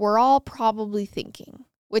that we're all probably thinking,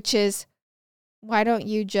 which is, why don't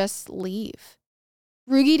you just leave?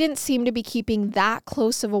 Rugi didn't seem to be keeping that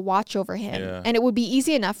close of a watch over him, and it would be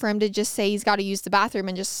easy enough for him to just say he's got to use the bathroom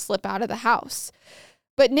and just slip out of the house.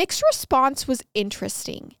 But Nick's response was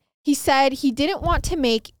interesting. He said he didn't want to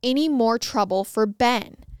make any more trouble for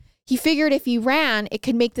Ben. He figured if he ran, it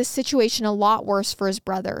could make the situation a lot worse for his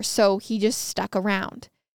brother, so he just stuck around.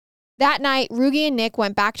 That night, Rugi and Nick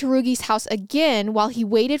went back to Rugi's house again while he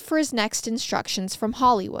waited for his next instructions from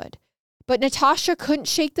Hollywood. But Natasha couldn't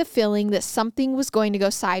shake the feeling that something was going to go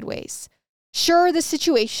sideways. Sure, the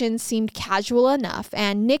situation seemed casual enough,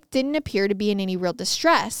 and Nick didn't appear to be in any real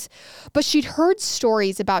distress, but she'd heard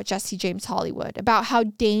stories about Jesse James Hollywood, about how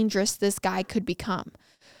dangerous this guy could become.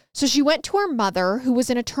 So she went to her mother, who was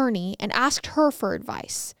an attorney, and asked her for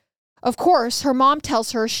advice. Of course, her mom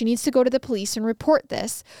tells her she needs to go to the police and report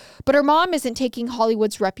this, but her mom isn't taking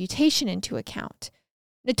Hollywood's reputation into account.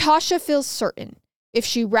 Natasha feels certain if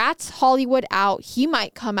she rats Hollywood out, he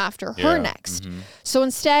might come after her next. So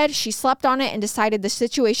instead, she slept on it and decided the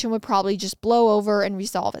situation would probably just blow over and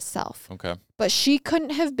resolve itself. Okay. But she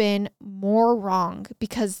couldn't have been more wrong,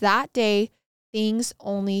 because that day, things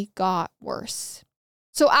only got worse.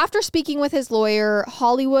 So after speaking with his lawyer,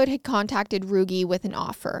 Hollywood had contacted Rugi with an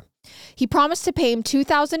offer. He promised to pay him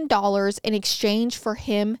 $2,000 in exchange for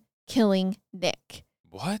him killing Nick.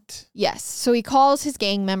 What? Yes. So he calls his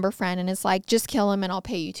gang member friend and is like, just kill him and I'll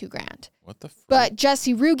pay you $2,000. What the frick? But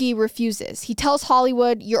Jesse Rugi refuses. He tells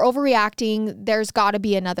Hollywood, you're overreacting. There's got to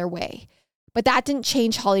be another way. But that didn't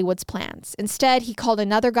change Hollywood's plans. Instead, he called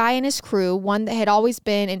another guy in his crew, one that had always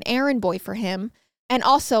been an errand boy for him, and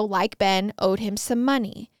also, like Ben, owed him some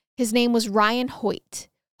money. His name was Ryan Hoyt.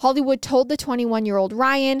 Hollywood told the 21-year-old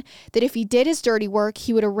Ryan that if he did his dirty work,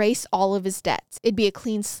 he would erase all of his debts. It'd be a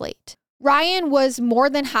clean slate. Ryan was more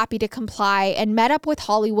than happy to comply and met up with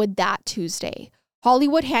Hollywood that Tuesday.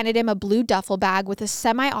 Hollywood handed him a blue duffel bag with a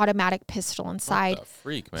semi-automatic pistol inside, what the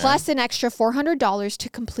freak, man? plus an extra $400 to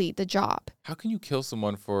complete the job. How can you kill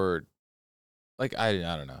someone for, like, I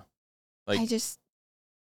don't know. Like, it's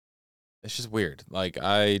just weird. Like,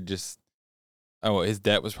 his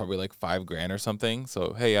debt was probably like $5,000 or something.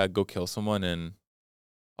 So, hey, go kill someone and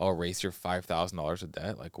I'll erase your $5,000 of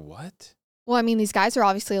debt. Like, what? Well, I mean, these guys are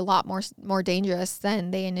obviously a lot more dangerous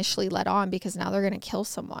than they initially let on, because now they're going to kill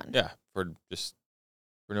someone. Yeah, for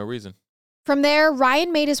no reason. From there,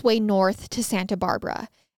 Ryan made his way north to Santa Barbara.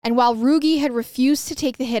 And while Rugi had refused to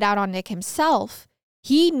take the hit out on Nick himself,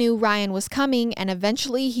 he knew Ryan was coming and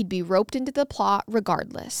eventually he'd be roped into the plot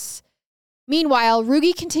regardless. Meanwhile,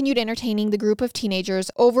 Rugi continued entertaining the group of teenagers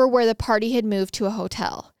over where the party had moved to a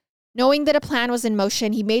hotel. Knowing that a plan was in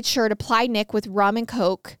motion, he made sure to ply Nick with rum and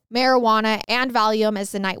coke, marijuana, and Valium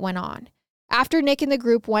as the night went on. After Nick and the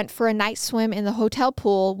group went for a night swim in the hotel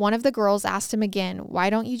pool, one of the girls asked him again, why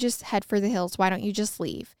don't you just head for the hills? Why don't you just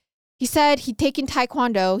leave? He said he'd taken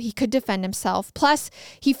Taekwondo, he could defend himself. Plus,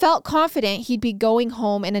 he felt confident he'd be going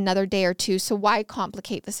home in another day or two, so why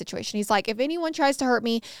complicate the situation? He's like, if anyone tries to hurt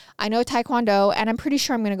me, I know Taekwondo, and I'm pretty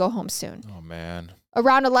sure I'm going to go home soon. Oh, man.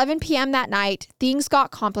 Around 11 p.m. that night, things got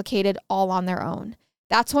complicated all on their own.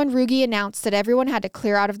 That's when Rugi announced that everyone had to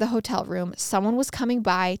clear out of the hotel room. Someone was coming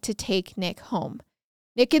by to take Nick home.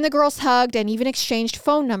 Nick and the girls hugged and even exchanged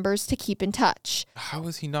phone numbers to keep in touch. How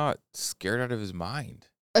is he not scared out of his mind?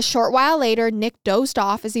 A short while later, Nick dozed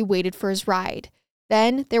off as he waited for his ride.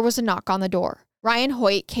 Then there was a knock on the door. Ryan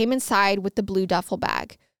Hoyt came inside with the blue duffel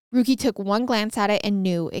bag. Rugi took one glance at it and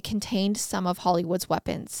knew it contained some of Hollywood's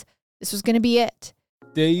weapons. This was going to be it.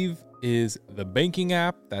 Dave is the banking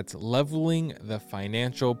app that's leveling the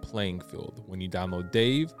financial playing field. When you download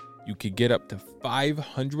Dave, you could get up to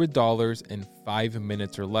 $500 in 5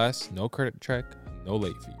 minutes or less. No credit check, no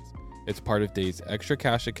late fees. It's part of Dave's extra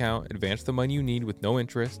cash account. Advance the money you need with no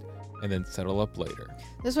interest and then settle up later.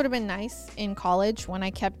 This would have been nice in college when I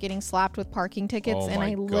kept getting slapped with parking tickets and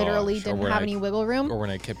I literally didn't have any wiggle room. Or when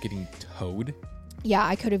I kept getting towed. Yeah,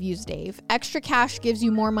 I could have used Dave. Extra cash gives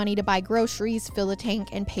you more money to buy groceries, fill a tank,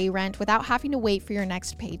 and pay rent without having to wait for your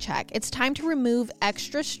next paycheck. It's time to remove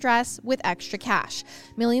extra stress with extra cash.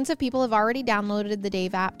 Millions of people have already downloaded the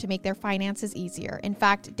Dave app to make their finances easier. In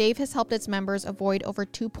fact, Dave has helped its members avoid over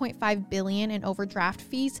 $2.5 billion in overdraft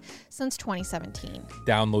fees since 2017.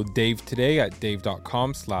 Download Dave today at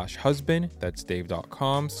dave.com/husband. That's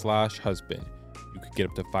dave.com/husband. You could get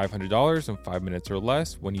up to $500 in 5 minutes or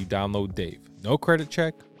less when you download Dave. No credit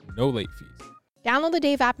check, no late fees. Download the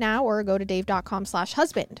Dave app now or go to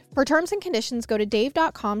dave.com/husband. For terms and conditions, go to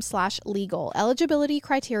dave.com/legal. Eligibility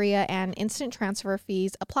criteria and instant transfer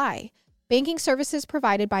fees apply. Banking services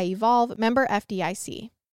provided by Evolve, member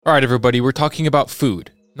FDIC. All right, everybody, we're talking about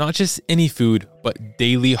food. Not just any food, but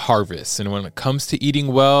daily harvests. And when it comes to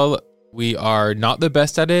eating well, we are not the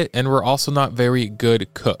best at it, and we're also not very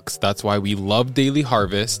good cooks. That's why we love Daily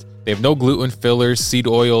Harvest. They have no gluten, fillers, seed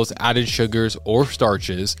oils, added sugars, or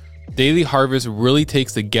starches. Daily Harvest really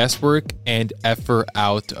takes the guesswork and effort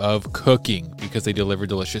out of cooking because they deliver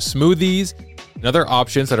delicious smoothies and other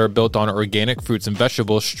options that are built on organic fruits and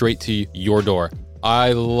vegetables straight to your door.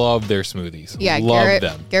 I love their smoothies. Yeah, love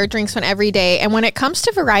them. Garrett drinks one every day. And when it comes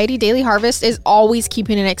to variety, Daily Harvest is always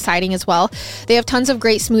keeping it exciting as well. They have tons of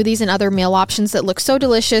great smoothies and other meal options that look so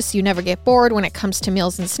delicious you never get bored when it comes to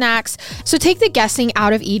meals and snacks. So take the guessing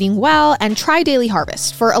out of eating well and try Daily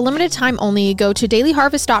Harvest. For a limited time only, go to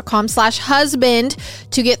dailyharvest.com/husband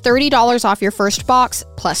to get $30 off your first box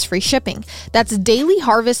plus free shipping. That's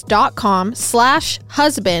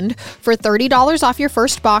dailyharvest.com/husband for $30 off your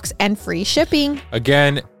first box and free shipping.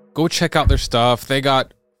 Again, go check out their stuff. They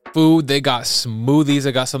got food, they got smoothies,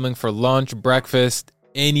 they got something for lunch, breakfast,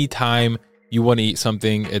 anytime you want to eat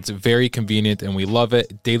something. It's very convenient and we love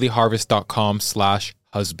it.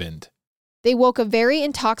 dailyharvest.com/husband. They woke a very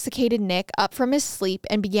intoxicated Nick up from his sleep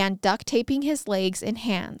and began duct taping his legs and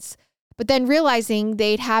hands. But then realizing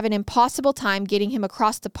they'd have an impossible time getting him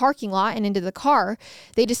across the parking lot and into the car,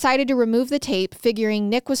 they decided to remove the tape, figuring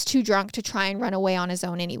Nick was too drunk to try and run away on his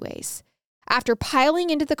own anyways. After piling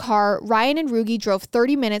into the car, Ryan and Rugi drove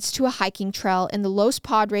 30 minutes to a hiking trail in the Los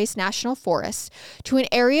Padres National Forest to an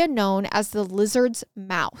area known as the Lizard's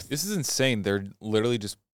Mouth. This is insane. They're literally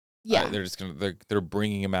just they're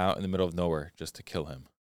bringing him out in the middle of nowhere just to kill him.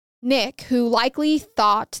 Nick, who likely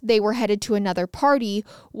thought they were headed to another party,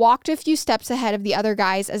 walked a few steps ahead of the other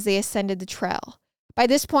guys as they ascended the trail. By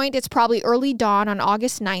this point, it's probably early dawn on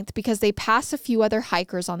August 9th because they pass a few other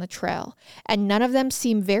hikers on the trail, and none of them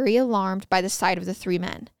seem very alarmed by the sight of the three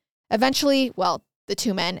men. Eventually, the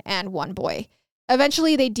two men and one boy.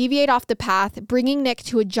 Eventually, they deviate off the path, bringing Nick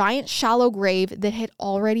to a giant shallow grave that had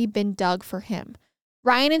already been dug for him.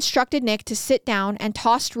 Ryan instructed Nick to sit down and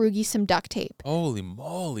tossed Rugi some duct tape. Holy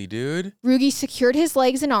moly, dude. Rugi secured his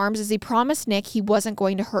legs and arms as he promised Nick he wasn't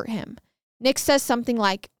going to hurt him. Nick says something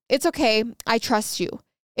like, "It's okay, I trust you."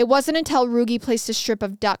 It wasn't until Rugi placed a strip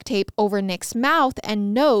of duct tape over Nick's mouth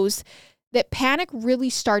and nose that panic really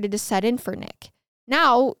started to set in for Nick.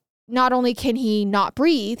 Now, not only can he not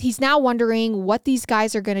breathe, he's now wondering what these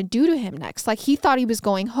guys are going to do to him next. Like he thought he was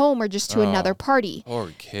going home or just to another party.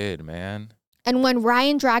 Poor kid, man. And when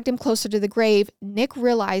Ryan dragged him closer to the grave, Nick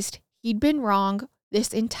realized he'd been wrong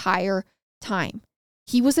this entire time.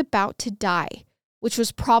 He was about to die, which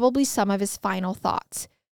was probably some of his final thoughts.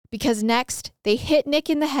 Because next, they hit Nick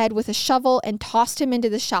in the head with a shovel and tossed him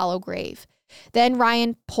into the shallow grave. Then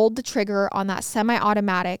Ryan pulled the trigger on that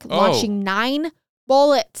semi-automatic, launching 9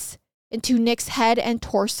 bullets into Nick's head and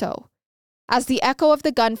torso. As the echo of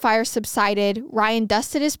the gunfire subsided, Ryan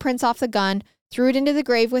dusted his prints off the gun, threw it into the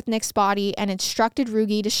grave with Nick's body, and instructed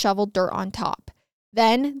Ruge to shovel dirt on top.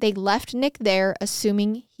 Then they left Nick there,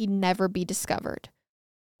 assuming he'd never be discovered.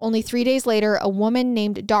 Only 3 days later, a woman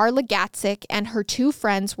named Darla Gatzik and her 2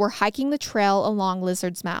 friends were hiking the trail along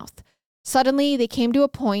Lizard's Mouth. Suddenly, they came to a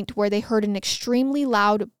point where they heard an extremely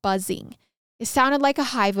loud buzzing. It sounded like a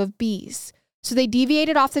hive of bees. So they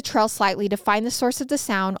deviated off the trail slightly to find the source of the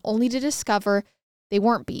sound, only to discover they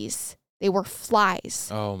weren't bees. They were flies.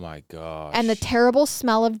 Oh my gosh. And the terrible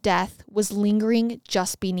smell of death was lingering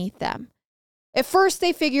just beneath them. At first,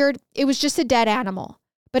 they figured it was just a dead animal.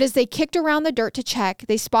 But as they kicked around the dirt to check,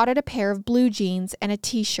 they spotted a pair of blue jeans and a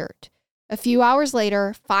t-shirt. A few hours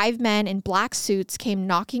later, 5 men in black suits came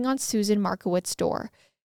knocking on Susan Markowitz's door.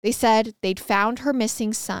 They said they'd found her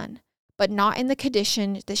missing son, but not in the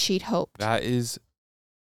condition that she'd hoped. That is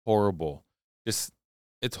horrible. It's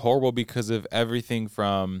horrible because of everything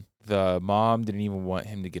from the mom didn't even want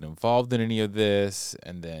him to get involved in any of this,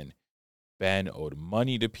 and then Ben owed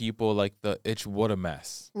money to people. What a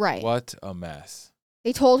mess. Right. What a mess.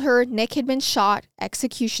 They told her Nick had been shot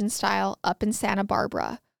execution style up in Santa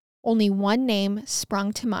Barbara. Only one name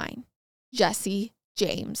sprung to mind: Jesse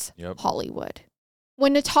James Hollywood.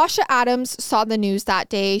 When Natasha Adams saw the news that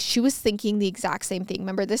day, she was thinking the exact same thing.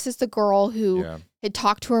 Remember, this is the girl who had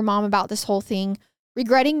talked to her mom about this whole thing.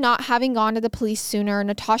 Regretting not having gone to the police sooner,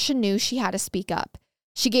 Natasha knew she had to speak up.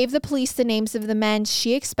 She gave the police the names of the men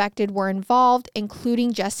she expected were involved,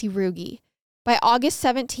 including Jesse Ruge. By August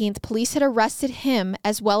 17th, police had arrested him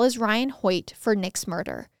as well as Ryan Hoyt for Nick's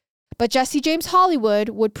murder. But Jesse James Hollywood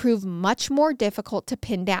would prove much more difficult to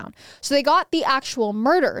pin down. So they got the actual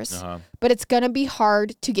murders, but it's going to be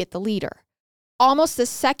hard to get the leader. Almost the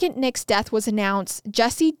second Nick's death was announced,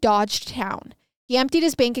 Jesse dodged town. He emptied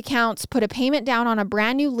his bank accounts, put a payment down on a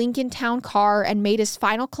brand new Lincoln Town car, and made his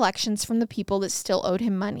final collections from the people that still owed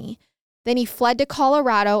him money. Then he fled to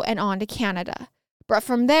Colorado and on to Canada. But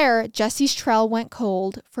from there, Jesse's trail went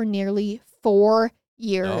cold for nearly 4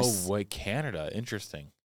 years. Oh, wait, Canada.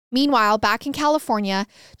 Interesting. Meanwhile, back in California,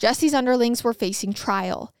 Jesse's underlings were facing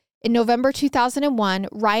trial. In November 2001,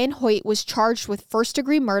 Ryan Hoyt was charged with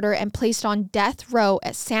first-degree murder and placed on death row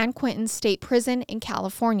at San Quentin State Prison in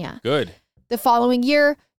California. Good. The following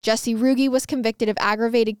year, Jesse Ruge was convicted of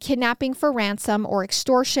aggravated kidnapping for ransom or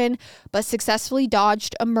extortion, but successfully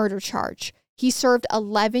dodged a murder charge. He served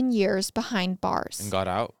 11 years behind bars. And got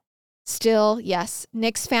out? Still, yes,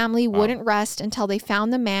 Nick's family wouldn't rest until they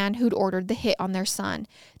found the man who'd ordered the hit on their son.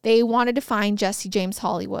 They wanted to find Jesse James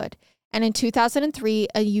Hollywood. And in 2003,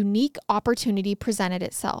 a unique opportunity presented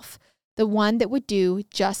itself, the one that would do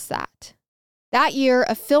just that. That year,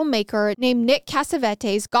 a filmmaker named Nick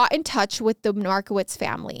Cassavetes got in touch with the Markowitz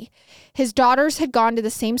family. His daughters had gone to the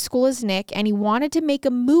same school as Nick, and he wanted to make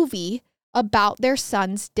a movie about their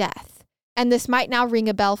son's death. And this might now ring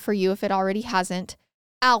a bell for you if it already hasn't.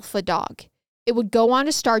 Alpha Dog. It would go on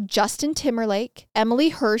to star Justin Timberlake, Emily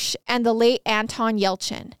Hirsch, and the late Anton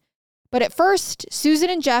Yelchin. But at first, Susan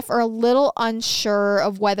and Jeff are a little unsure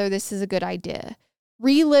of whether this is a good idea.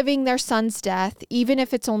 Reliving their son's death, even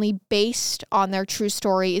if it's only based on their true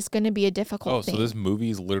story, is going to be a difficult thing. Oh, so this movie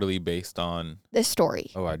is literally based on this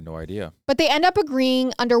story. Oh, I had no idea. But they end up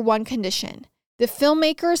agreeing under one condition. The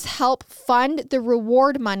filmmakers help fund the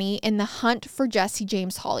reward money in the hunt for Jesse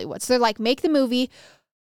James Hollywood. So they're like, make the movie,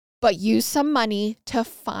 but use some money to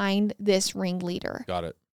find this ringleader. Got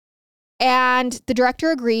it. And the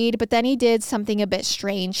director agreed, but then he did something a bit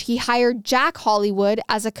strange. He hired Jack Hollywood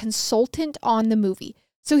as a consultant on the movie.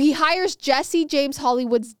 So he hires Jesse James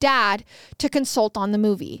Hollywood's dad to consult on the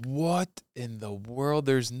movie. What in the world?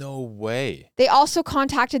 There's no way. They also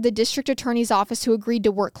contacted the district attorney's office, who agreed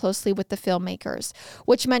to work closely with the filmmakers,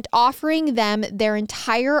 which meant offering them their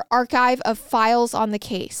entire archive of files on the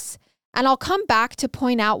case. And I'll come back to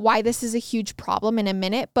point out why this is a huge problem in a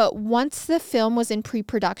minute, but once the film was in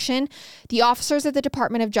pre-production, the officers at the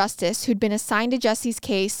Department of Justice who'd been assigned to Jesse's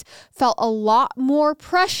case felt a lot more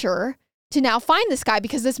pressure to now find this guy,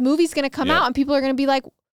 because this movie's going to come out and people are going to be like,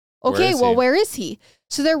 okay, where is he?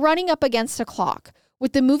 So they're running up against a clock.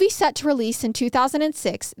 With the movie set to release in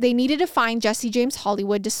 2006, they needed to find Jesse James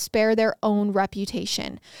Hollywood to spare their own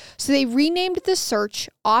reputation. So they renamed the search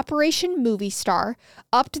Operation Movie Star,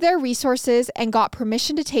 upped their resources, and got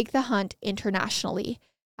permission to take the hunt internationally.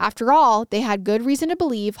 After all, they had good reason to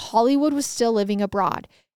believe Hollywood was still living abroad,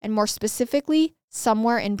 and more specifically,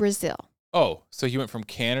 somewhere in Brazil. Oh, so he went from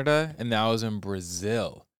Canada and now is in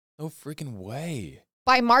Brazil. No freaking way.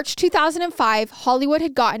 By March 2005, Hollywood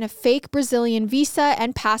had gotten a fake Brazilian visa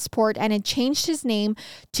and passport and had changed his name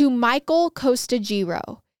to Michael Costa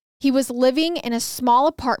Giro. He was living in a small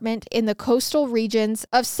apartment in the coastal regions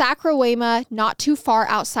of Saquarema, not too far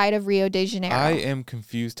outside of Rio de Janeiro. I am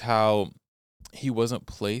confused how he wasn't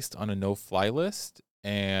placed on a no-fly list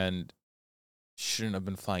and shouldn't have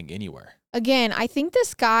been flying anywhere. Again, I think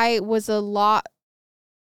this guy was hit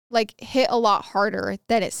a lot harder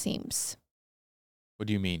than it seems. What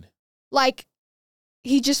do you mean? Like,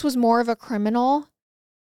 he just was more of a criminal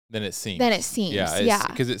than it seems. Yeah.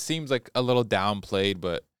 Because it seems like a little downplayed,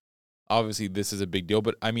 but obviously this is a big deal.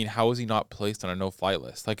 But I mean, how was he not placed on a no-fly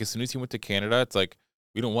list? Like, as soon as he went to Canada, it's like,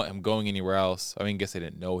 we don't want him going anywhere else. I mean, I guess they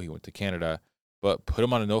didn't know he went to Canada, but put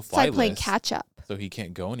him on a no-fly list. It's like playing catch up. So he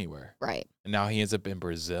can't go anywhere. Right. And now he ends up in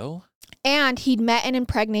Brazil? And he'd met and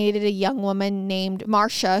impregnated a young woman named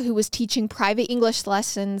Marcia, who was teaching private English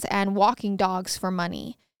lessons and walking dogs for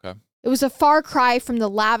money. Okay. It was a far cry from the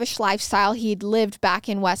lavish lifestyle he'd lived back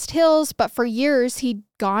in West Hills, but for years he'd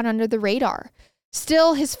gone under the radar.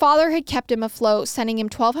 Still, his father had kept him afloat, sending him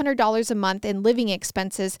 $1,200 a month in living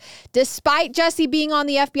expenses, despite Jesse being on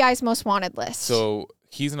the FBI's most wanted list. So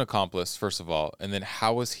he's an accomplice, first of all. And then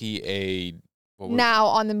how was he now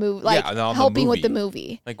on the movie, helping with the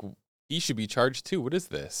movie? Like, he should be charged too. What is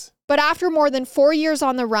this? But after more than 4 years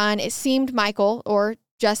on the run, it seemed Michael, or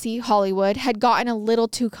Jesse Hollywood, had gotten a little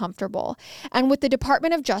too comfortable. And with the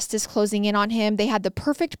Department of Justice closing in on him, they had the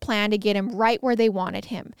perfect plan to get him right where they wanted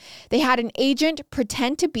him. They had an agent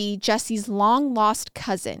pretend to be Jesse's long-lost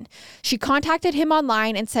cousin. She contacted him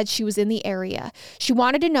online and said she was in the area. She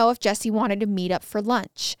wanted to know if Jesse wanted to meet up for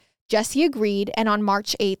lunch. Jesse agreed, and on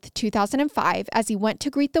March 8th, 2005, as he went to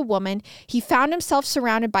greet the woman, he found himself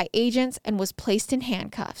surrounded by agents and was placed in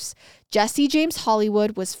handcuffs. Jesse James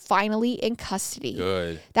Hollywood was finally in custody.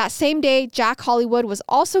 Good. That same day, Jack Hollywood was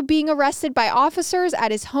also being arrested by officers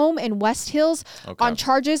at his home in West Hills on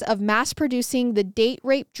charges of mass producing the date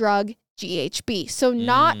rape drug GHB. So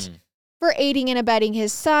not for aiding and abetting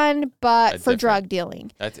his son, but for drug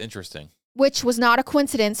dealing. That's interesting. Which was not a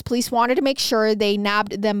coincidence. Police wanted to make sure they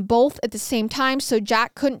nabbed them both at the same time so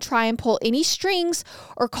Jack couldn't try and pull any strings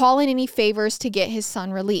or call in any favors to get his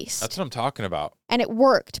son released. That's what I'm talking about. And it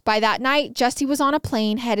worked. By that night, Jesse was on a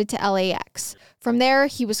plane headed to LAX. From there,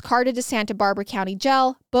 he was carted to Santa Barbara County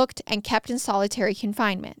Jail, booked, and kept in solitary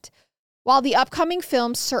confinement. While the upcoming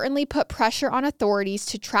film certainly put pressure on authorities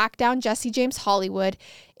to track down Jesse James Hollywood,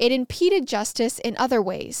 it impeded justice in other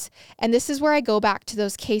ways. And this is where I go back to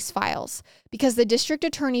those case files, because the district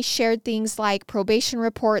attorney shared things like probation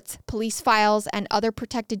reports, police files, and other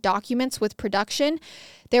protected documents with production.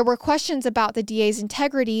 There were questions about the DA's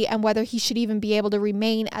integrity and whether he should even be able to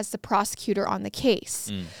remain as the prosecutor on the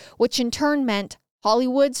case, which in turn meant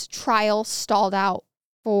Hollywood's trial stalled out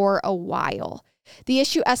for a while. The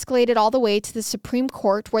issue escalated all the way to the Supreme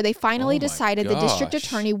Court, where they finally decided the district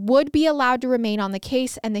attorney would be allowed to remain on the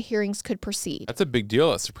case and the hearings could proceed. That's a big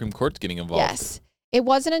deal that Supreme Court's getting involved. Yes. It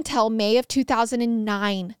wasn't until May of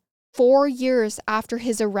 2009, 4 years after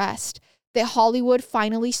his arrest, that Hollywood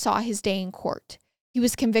finally saw his day in court. He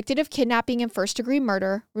was convicted of kidnapping and first-degree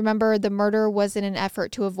murder. Remember, the murder was in an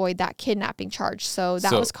effort to avoid that kidnapping charge, so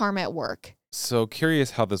that was karma at work. So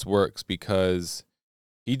curious how this works, because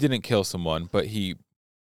he didn't kill someone, but he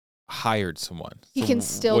hired someone. He can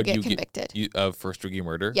still get convicted of first-degree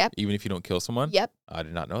murder? Yep. Even if you don't kill someone? Yep. I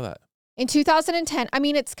did not know that. In 2010, I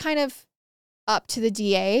mean, it's kind of up to the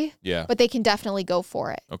DA, but they can definitely go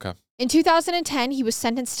for it. Okay. In 2010, he was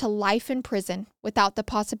sentenced to life in prison without the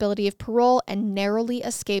possibility of parole and narrowly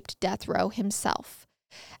escaped death row himself.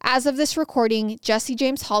 As of this recording, Jesse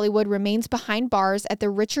James Hollywood remains behind bars at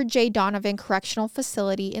the Richard J. Donovan Correctional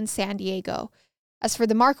Facility in San Diego. As for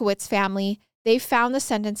the Markowitz family, they found the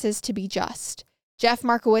sentences to be just. Jeff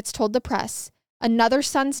Markowitz told the press, "Another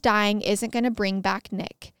son's dying isn't going to bring back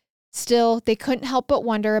Nick." Still, they couldn't help but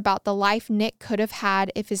wonder about the life Nick could have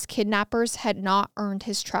had if his kidnappers had not earned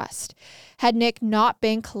his trust. Had Nick not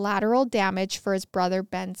been collateral damage for his brother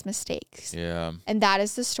Ben's mistakes. Yeah. And that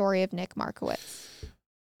is the story of Nick Markowitz.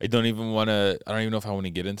 I don't even know if I want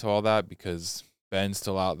to get into all that, because Ben's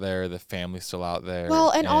still out there, the family's still out there.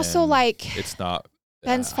 Well, and also, like, it's not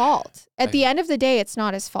Ben's fault. At the end of the day, it's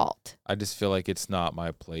not his fault. I just feel like it's not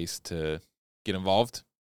my place to get involved.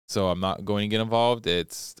 So I'm not going to get involved.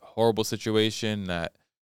 It's a horrible situation that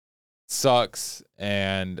sucks.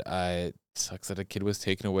 And it sucks that a kid was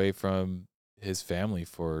taken away from his family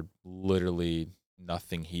for literally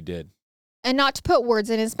nothing he did. And not to put words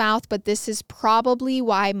in his mouth, but this is probably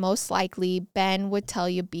why most likely Ben would tell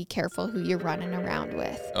you be careful who you're running around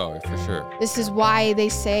with. Oh, for sure. This is why they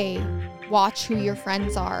say watch who your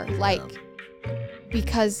friends are. Like,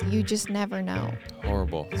 because you just never know.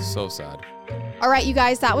 Horrible. So sad. All right, you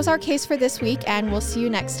guys, that was our case for this week, and we'll see you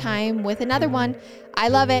next time with another one. I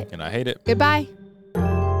love it. And I hate it. Goodbye.